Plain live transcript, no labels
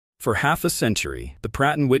For half a century, the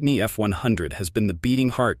Pratt Whitney F100 has been the beating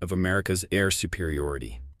heart of America's air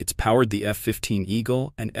superiority. It's powered the F-15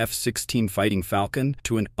 Eagle and F-16 Fighting Falcon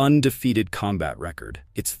to an undefeated combat record.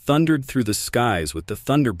 It's thundered through the skies with the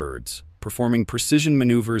Thunderbirds, performing precision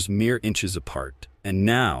maneuvers mere inches apart. And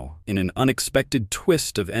now, in an unexpected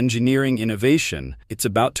twist of engineering innovation, it's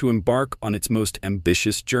about to embark on its most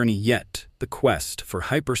ambitious journey yet, the quest for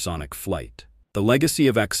hypersonic flight. The legacy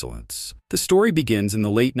of excellence. The story begins in the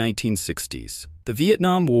late 1960s. The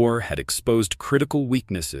Vietnam War had exposed critical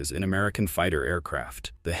weaknesses in American fighter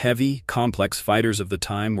aircraft. The heavy, complex fighters of the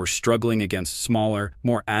time were struggling against smaller,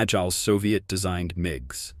 more agile Soviet-designed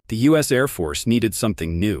MiGs. The U.S. Air Force needed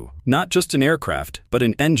something new. Not just an aircraft, but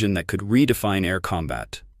an engine that could redefine air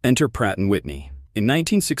combat. Enter Pratt & Whitney. In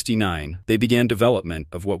 1969, they began development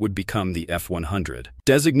of what would become the F100.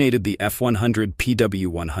 Designated the F100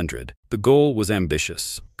 PW100, the goal was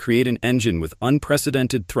ambitious. Create an engine with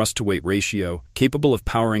unprecedented thrust-to-weight ratio, capable of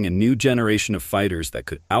powering a new generation of fighters that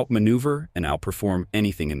could outmaneuver and outperform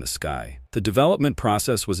anything in the sky. The development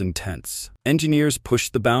process was intense. Engineers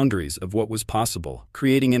pushed the boundaries of what was possible,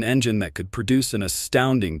 creating an engine that could produce an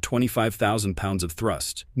astounding 25,000 pounds of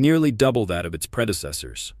thrust, nearly double that of its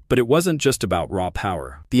predecessors. But it wasn't just about raw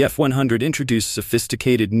power. The F100 introduced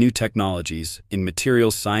sophisticated new technologies in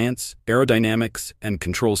materials science, aerodynamics, and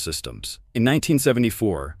control systems. In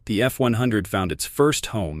 1974, the F100 found its first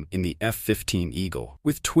home in the F-15 Eagle.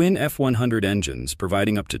 With twin F100 engines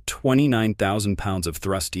providing up to 29,000 pounds of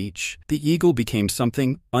thrust each, the Eagle became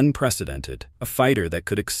something unprecedented, a fighter that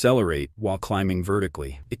could accelerate while climbing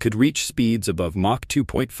vertically. It could reach speeds above Mach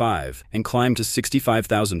 2.5 and climb to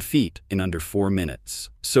 65,000 feet in under 4 minutes.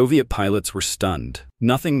 Soviet pilots were stunned.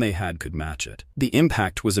 Nothing they had could match it. The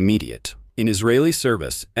impact was immediate. In Israeli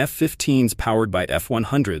service, F-15s powered by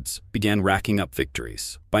F-100s began racking up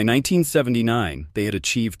victories. By 1979, they had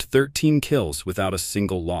achieved 13 kills without a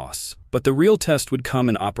single loss. But the real test would come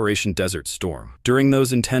in Operation Desert Storm. During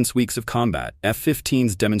those intense weeks of combat,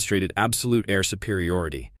 F-15s demonstrated absolute air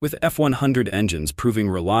superiority, with F-100 engines proving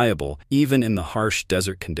reliable even in the harsh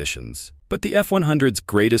desert conditions. But the F-100's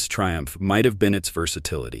greatest triumph might have been its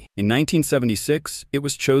versatility. In 1976, it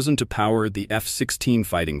was chosen to power the F-16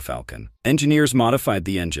 Fighting Falcon. Engineers modified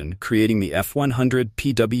the engine, creating the F-100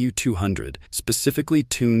 PW200, specifically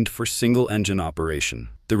tuned for single-engine operation.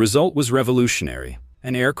 The result was revolutionary.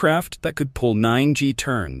 An aircraft that could pull 9G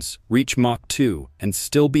turns, reach Mach 2, and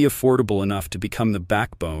still be affordable enough to become the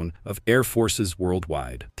backbone of air forces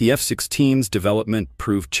worldwide. The F-16's development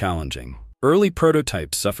proved challenging. Early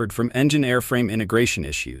prototypes suffered from engine airframe integration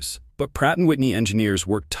issues, but Pratt & Whitney engineers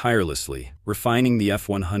worked tirelessly, refining the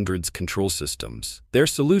F-100's control systems. Their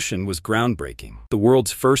solution was groundbreaking, the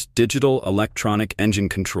world's first digital electronic engine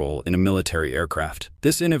control in a military aircraft.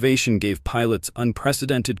 This innovation gave pilots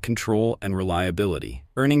unprecedented control and reliability,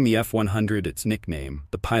 earning the F-100 its nickname,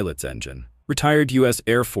 the pilot's engine. Retired U.S.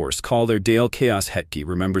 Air Force Colonel Dale Chaos Hetke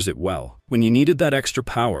remembers it well. When you needed that extra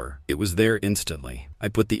power, it was there instantly. I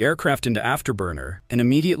put the aircraft into afterburner and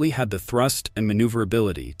immediately had the thrust and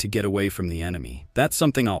maneuverability to get away from the enemy. That's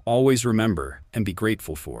something I'll always remember and be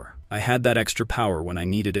grateful for. I had that extra power when I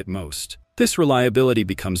needed it most. This reliability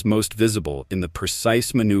becomes most visible in the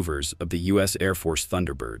precise maneuvers of the U.S. Air Force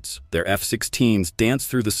Thunderbirds. Their F-16s dance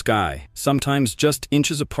through the sky, sometimes just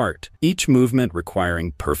inches apart, each movement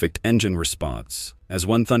requiring perfect engine response. As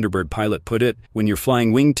one Thunderbird pilot put it, when you're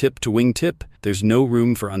flying wingtip to wingtip, there's no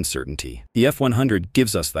room for uncertainty. The F-100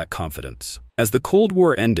 gives us that confidence. As the Cold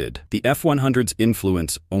War ended, the F-100's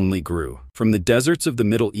influence only grew. From the deserts of the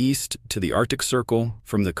Middle East to the Arctic Circle,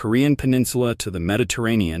 from the Korean Peninsula to the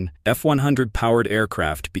Mediterranean, F-100-powered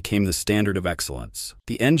aircraft became the standard of excellence.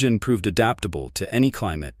 The engine proved adaptable to any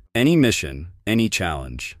climate, any mission, any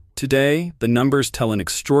challenge. Today, the numbers tell an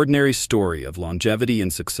extraordinary story of longevity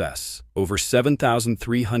and success. Over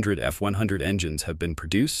 7,300 F-100 engines have been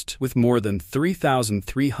produced, with more than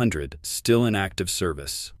 3,300 still in active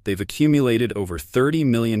service. They've accumulated over 30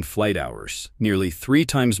 million flight hours, nearly 3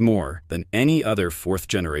 times more than any other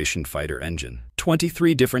fourth-generation fighter engine.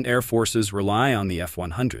 23 different air forces rely on the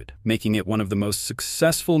F-100, making it one of the most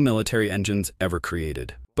successful military engines ever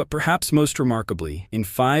created. But perhaps most remarkably, in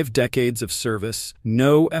 5 decades of service,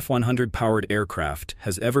 no F-100-powered aircraft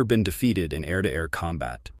has ever been defeated in air-to-air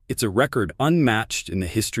combat. It's a record unmatched in the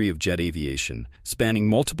history of jet aviation, spanning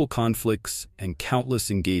multiple conflicts and countless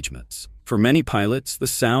engagements. For many pilots, the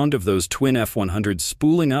sound of those twin F-100s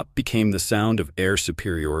spooling up became the sound of air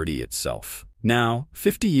superiority itself. Now,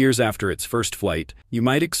 50 years after its first flight, you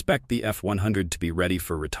might expect the F-100 to be ready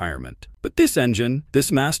for retirement. But this engine,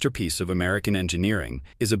 this masterpiece of American engineering,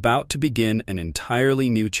 is about to begin an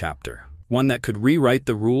entirely new chapter. one that could rewrite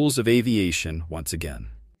the rules of aviation once again.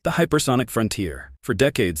 The Hypersonic Frontier. For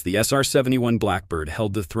decades, the SR-71 Blackbird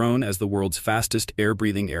held the throne as the world's fastest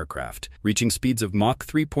air-breathing aircraft, reaching speeds of Mach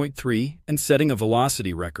 3.3 and setting a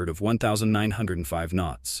velocity record of 1,905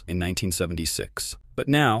 knots in 1976. But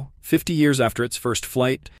now, 50 years after its first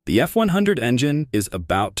flight, the F-100 engine is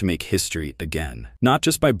about to make history again, not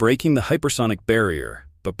just by breaking the hypersonic barrier,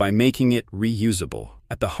 but by making it reusable.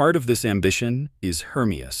 At the heart of this ambition is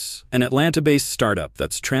Hermeus, an Atlanta-based startup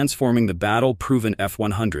that's transforming the battle-proven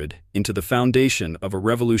F-100 into the foundation of a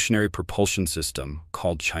revolutionary propulsion system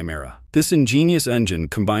called Chimera. This ingenious engine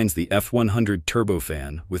combines the F-100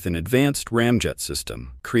 turbofan with an advanced ramjet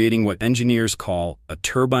system, creating what engineers call a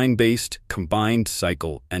turbine-based combined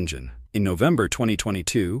cycle engine. In November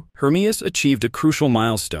 2022, Hermeus achieved a crucial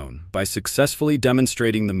milestone by successfully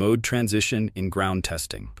demonstrating the mode transition in ground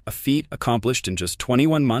testing, a feat accomplished in just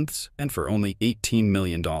 21 months and for only $18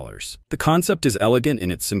 million. The concept is elegant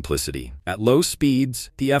in its simplicity. At low speeds,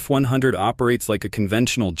 the F-100 operates like a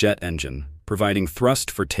conventional jet engine, providing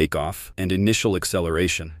thrust for takeoff and initial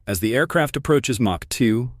acceleration. As the aircraft approaches Mach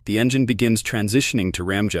 2, the engine begins transitioning to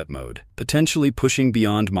ramjet mode, potentially pushing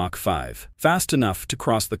beyond Mach 5, fast enough to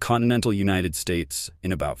cross the continental United States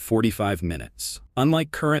in about 45 minutes.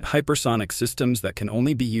 Unlike current hypersonic systems that can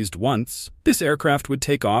only be used once, this aircraft would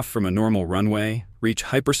take off from a normal runway, reach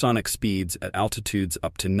hypersonic speeds at altitudes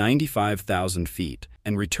up to 95,000 feet,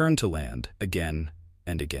 and return to land again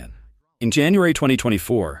and again. In January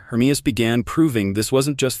 2024, Hermeus began proving this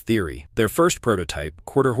wasn't just theory. Their first prototype,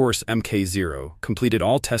 Quarterhorse Mk0, completed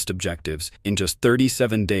all test objectives in just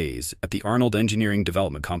 37 days at the Arnold Engineering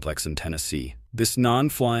Development Complex in Tennessee. This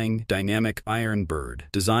non-flying, dynamic iron bird,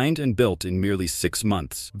 designed and built in merely 6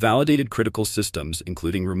 months, validated critical systems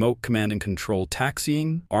including remote command and control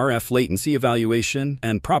taxiing, RF latency evaluation,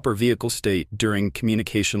 and proper vehicle state during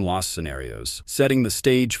communication loss scenarios, setting the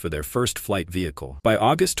stage for their first flight vehicle. By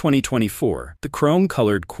August 2024, the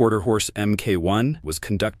chrome-colored Quarterhorse Mk1 was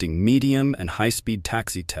conducting medium and high-speed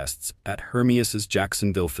taxi tests at Hermeus's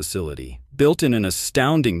Jacksonville facility. Built in an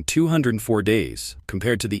astounding 204 days,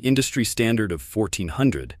 compared to the industry standard of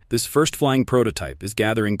 1,400, this first flying prototype is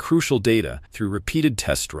gathering crucial data through repeated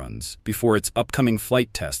test runs before its upcoming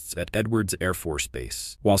flight tests at Edwards Air Force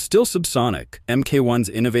Base. While still subsonic, Mk1's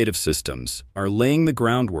innovative systems are laying the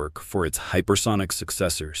groundwork for its hypersonic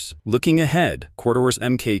successors. Looking ahead, Quarterhorse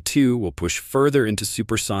Mk2 will push further into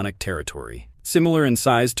supersonic territory. Similar in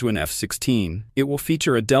size to an F-16, it will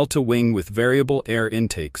feature a delta wing with variable air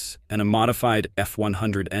intakes and a modified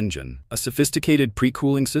F-100 engine. A sophisticated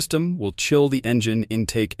pre-cooling system will chill the engine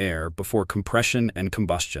intake air before compression and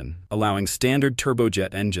combustion, allowing standard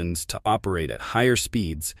turbojet engines to operate at higher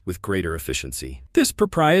speeds with greater efficiency. This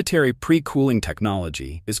proprietary pre-cooling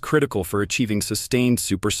technology is critical for achieving sustained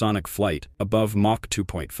supersonic flight above Mach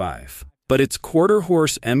 2.5. But it's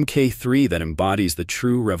Quarterhorse Mk3 that embodies the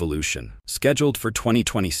true revolution. Scheduled for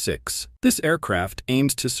 2026, this aircraft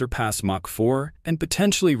aims to surpass Mach 4 and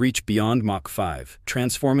potentially reach beyond Mach 5,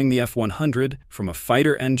 transforming the F-100 from a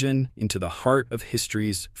fighter engine into the heart of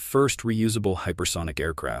history's first reusable hypersonic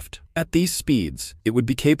aircraft. At these speeds, it would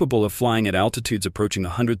be capable of flying at altitudes approaching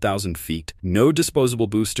 100,000 feet, no disposable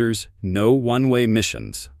boosters, no one-way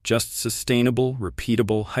missions, just sustainable,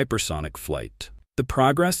 repeatable hypersonic flight. The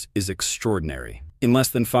progress is extraordinary. In less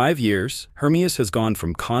than 5 years, Hermeus has gone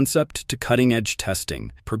from concept to cutting-edge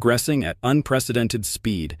testing, progressing at unprecedented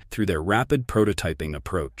speed through their rapid prototyping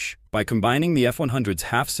approach. By combining the F-100's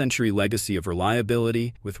half-century legacy of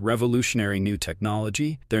reliability with revolutionary new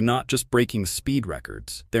technology, they're not just breaking speed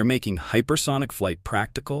records, they're making hypersonic flight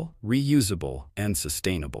practical, reusable, and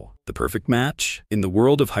sustainable. The perfect match? In the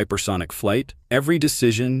world of hypersonic flight, every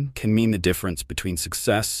decision can mean the difference between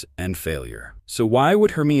success and failure. So why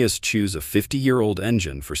would Hermeus choose a 50-year-old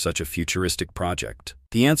engine for such a futuristic project?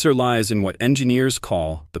 The answer lies in what engineers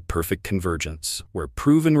call the perfect convergence, where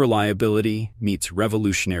proven reliability meets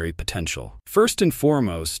revolutionary potential. First and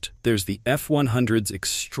foremost, there's the F-100's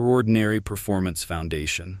extraordinary performance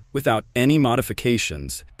foundation. Without any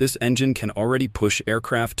modifications, this engine can already push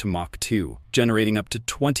aircraft to Mach 2, generating up to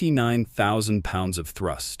 29,000 pounds of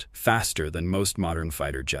thrust, faster than most modern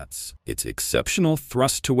fighter jets. Its exceptional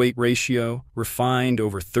thrust-to-weight ratio, refined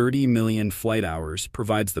over 30 million flight hours,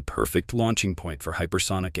 provides the perfect launching point for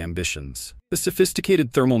hypersonic ambitions. The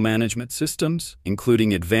sophisticated thermal management systems,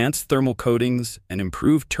 including advanced thermal coatings and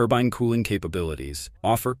improved turbine cooling capabilities,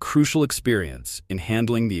 offer crucial experience in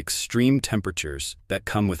handling the extreme temperatures that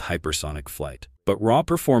come with hypersonic flight. But raw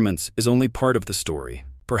performance is only part of the story.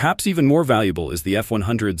 Perhaps even more valuable is the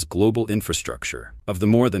F-100's global infrastructure. Of the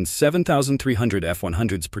more than 7,300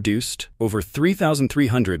 F-100s produced, over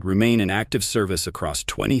 3,300 remain in active service across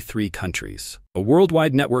 23 countries. A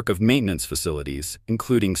worldwide network of maintenance facilities,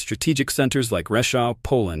 including strategic centers like Rzeszów,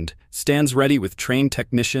 Poland, stands ready with trained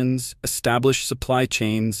technicians, established supply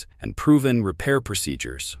chains, and proven repair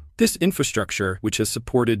procedures. This infrastructure, which has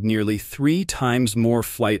supported nearly 3 times more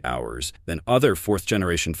flight hours than other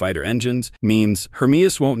fourth-generation fighter engines, means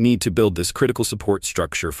Hermeus won't need to build this critical support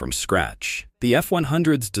structure from scratch. The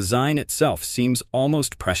F-100's design itself seems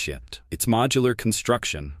almost prescient. Its modular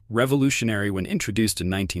construction, revolutionary when introduced in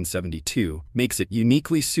 1972, makes it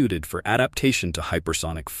uniquely suited for adaptation to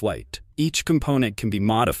hypersonic flight. Each component can be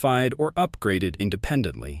modified or upgraded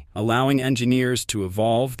independently, allowing engineers to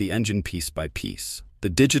evolve the engine piece by piece. The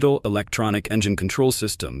digital electronic engine control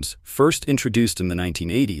systems, first introduced in the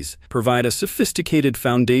 1980s, provide a sophisticated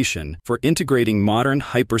foundation for integrating modern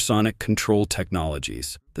hypersonic control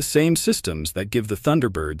technologies, the same systems that give the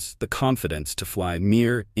Thunderbirds the confidence to fly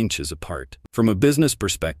mere inches apart. From a business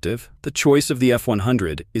perspective, the choice of the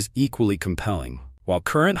F-100 is equally compelling. While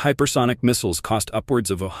current hypersonic missiles cost upwards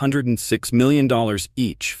of $106 million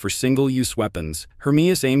each for single-use weapons,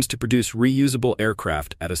 Hermeus aims to produce reusable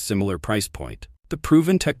aircraft at a similar price point. The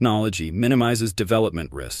proven technology minimizes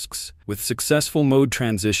development risks, with successful mode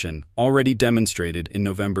transition already demonstrated in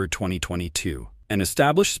November 2022. An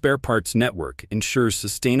established spare parts network ensures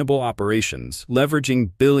sustainable operations,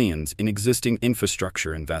 leveraging billions in existing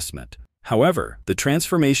infrastructure investment. However, the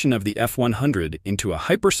transformation of the F-100 into a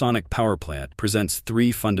hypersonic power plant presents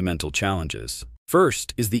 3 fundamental challenges.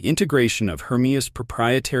 First is the integration of Hermeus'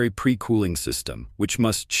 proprietary pre-cooling system, which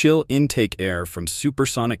must chill intake air from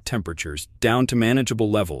supersonic temperatures down to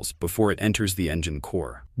manageable levels before it enters the engine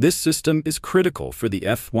core. This system is critical for the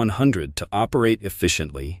F-100 to operate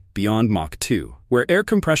efficiently beyond Mach 2, where air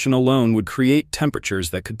compression alone would create temperatures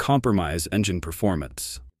that could compromise engine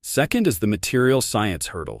performance. Second is the material science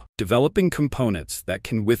hurdle, developing components that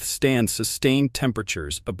can withstand sustained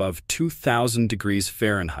temperatures above 2,000 degrees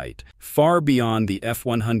Fahrenheit, far beyond the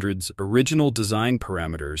F-100's original design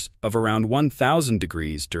parameters of around 1,000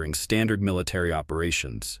 degrees during standard military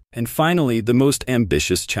operations. And finally, the most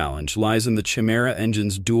ambitious challenge lies in the Chimera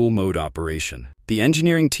engine's dual-mode operation. The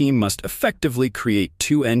engineering team must effectively create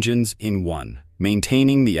 2 engines in one,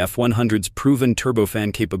 maintaining the F-100's proven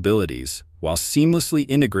turbofan capabilities, while seamlessly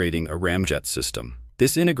integrating a ramjet system.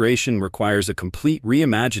 This integration requires a complete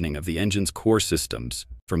reimagining of the engine's core systems,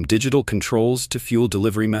 from digital controls to fuel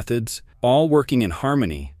delivery methods, all working in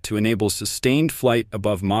harmony to enable sustained flight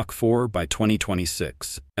above Mach 4 by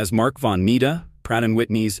 2026. As Mark von Meede, Pratt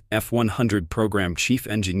Whitney's F-100 program chief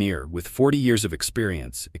engineer with 40 years of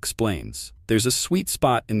experience, explains, there's a sweet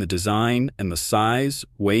spot in the design and the size,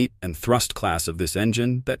 weight, and thrust class of this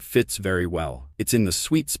engine that fits very well. It's in the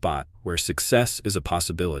sweet spot where success is a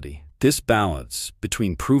possibility. This balance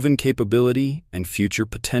between proven capability and future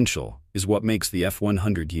potential is what makes the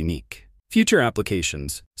F-100 unique. Future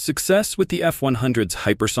applications. Success with the F-100's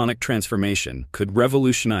hypersonic transformation could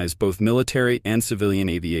revolutionize both military and civilian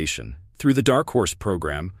aviation. Through the Dark Horse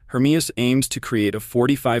program, Hermeus aims to create a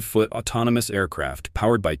 45-foot autonomous aircraft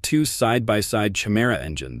powered by 2 side-by-side Chimera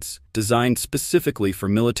engines, designed specifically for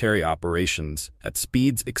military operations at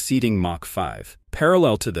speeds exceeding Mach 5.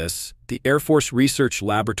 Parallel to this, the Air Force Research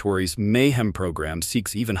Laboratory's Mayhem program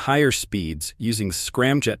seeks even higher speeds using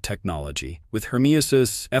scramjet technology, with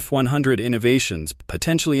Hermeus's F-100 innovations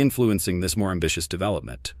potentially influencing this more ambitious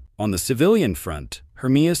development. On the civilian front,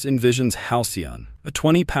 Hermeus envisions Halcyon, a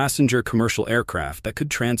 20-passenger commercial aircraft that could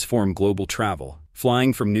transform global travel.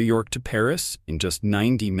 Flying from New York to Paris in just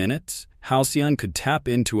 90 minutes, Halcyon could tap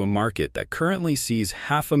into a market that currently sees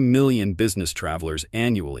 500,000 business travelers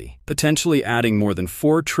annually, potentially adding more than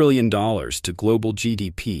 $4 trillion to global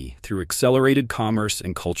GDP through accelerated commerce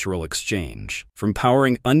and cultural exchange. From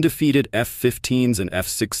powering undefeated F-15s and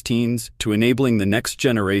F-16s to enabling the next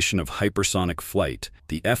generation of hypersonic flight,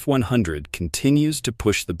 the F-100 continues to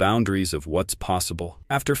push the boundaries of what's possible.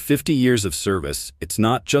 After 50 years of service, it's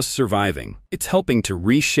not just surviving, it's helping to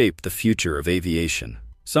reshape the future of aviation.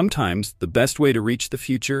 Sometimes, the best way to reach the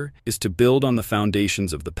future is to build on the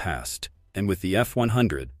foundations of the past, and with the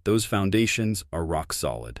F-100, those foundations are rock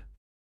solid.